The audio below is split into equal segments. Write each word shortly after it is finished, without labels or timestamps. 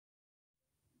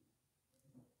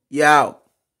Yo,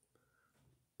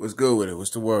 what's good with it?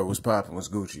 What's the word? What's poppin'? What's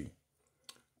Gucci?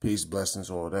 Peace, blessings,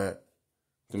 all that.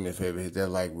 Do me a favor, hit that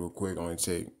like real quick. Only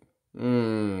take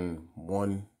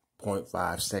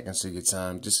 1.5 seconds of your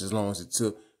time. Just as long as it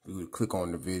took, if you would click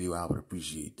on the video, I would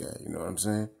appreciate that. You know what I'm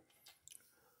saying?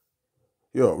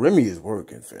 Yo, Remy is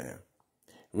working, fam.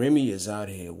 Remy is out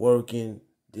here working.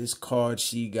 This card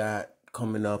she got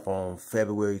coming up on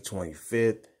February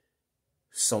 25th,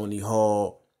 Sony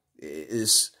Hall,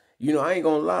 is, I ain't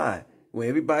gonna lie. When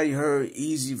everybody heard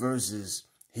Easy versus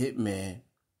Hitman,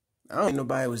 I don't think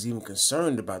nobody was even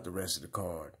concerned about the rest of the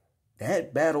card.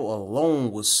 That battle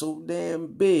alone was so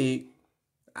damn big,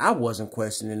 I wasn't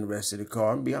questioning the rest of the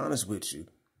card, I'll be honest with you.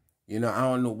 I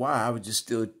don't know why. I was just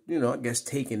still, I guess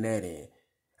taking that in.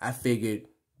 I figured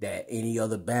that any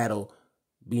other battle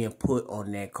being put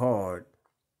on that card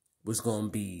was going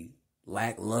to be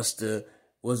lackluster,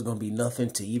 wasn't going to be nothing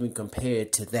to even compare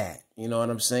to that. You know what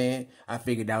I'm saying? I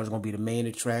figured that was going to be the main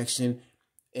attraction,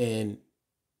 and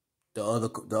the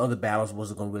other battles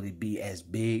wasn't going to really be as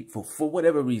big. For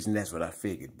whatever reason, that's what I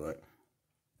figured, but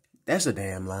that's a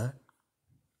damn lie.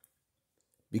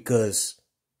 Because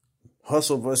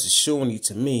Hustle versus Shooney,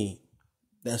 to me,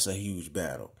 that's a huge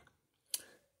battle.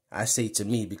 I say to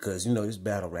me because, this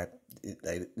battle rap,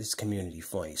 this community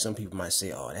funny. Some people might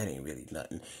say, oh, that ain't really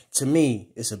nothing. To me,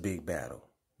 it's a big battle,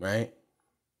 right?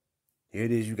 Here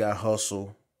it is. You got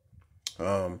Hustle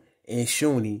and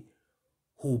Shooney,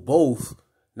 who both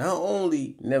not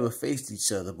only never faced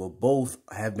each other, but both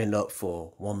have been up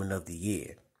for Woman of the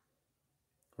Year,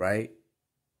 right?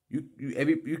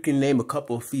 You can name a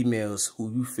couple of females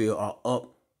who you feel are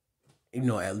up,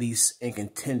 at least in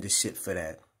contendership for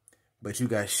that. But you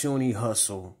got Shooney,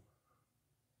 Hustle,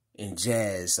 and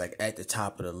Jazz, like, at the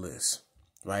top of the list,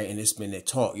 right? And it's been the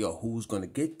talk, who's going to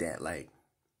get that? Like,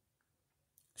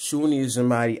 Shooney is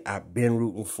somebody I've been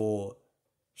rooting for.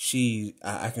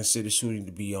 I consider Shooney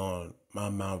to be on my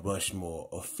Mount Rushmore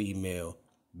of female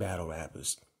battle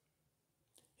rappers.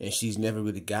 And she's never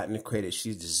really gotten the credit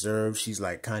she deserves. She's,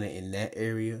 like, kind of in that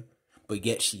area. But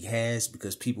yet she has,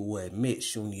 because people will admit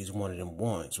Shooney is one of them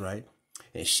ones, right?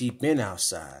 And she been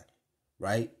outside,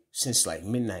 right? Since, like,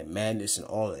 Midnight Madness and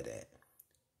all of that.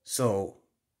 So,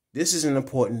 this is an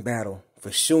important battle for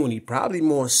Shooney. Probably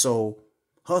more so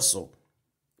Hustle.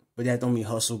 But that don't mean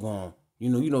Hustle gone.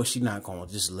 She not going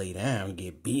to just lay down and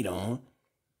get beat on.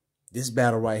 This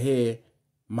battle right here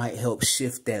might help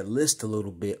shift that list a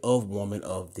little bit of Woman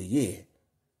of the Year.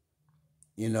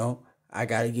 I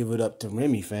got to give it up to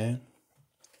Remy, fam.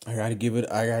 I got to give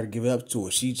it up to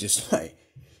her. She just, like,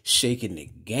 shaking the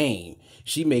game.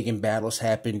 She making battles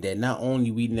happen that not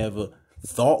only we never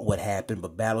thought would happen,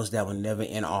 but battles that were never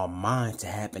in our mind to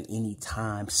happen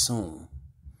anytime soon.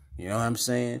 You know what I'm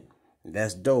saying?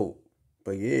 That's dope.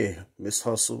 But yeah, Miss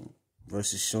Hustle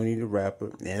versus Shooney the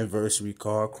rapper. The anniversary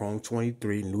card, Chrome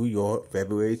 23, New York,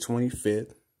 February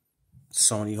 25th.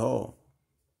 Sony Hall.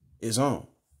 It's on.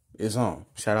 It's on.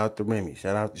 Shout out to Remy.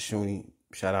 Shout out to Shooney.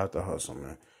 Shout out to Hustle,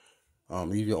 man.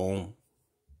 Leave your own,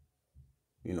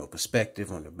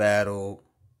 perspective on the battle,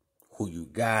 who you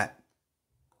got.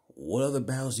 What other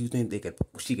battles do you think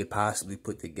she could possibly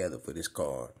put together for this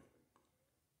card?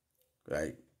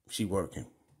 Right? She working.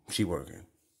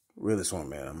 Realest one,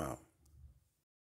 man. I'm out.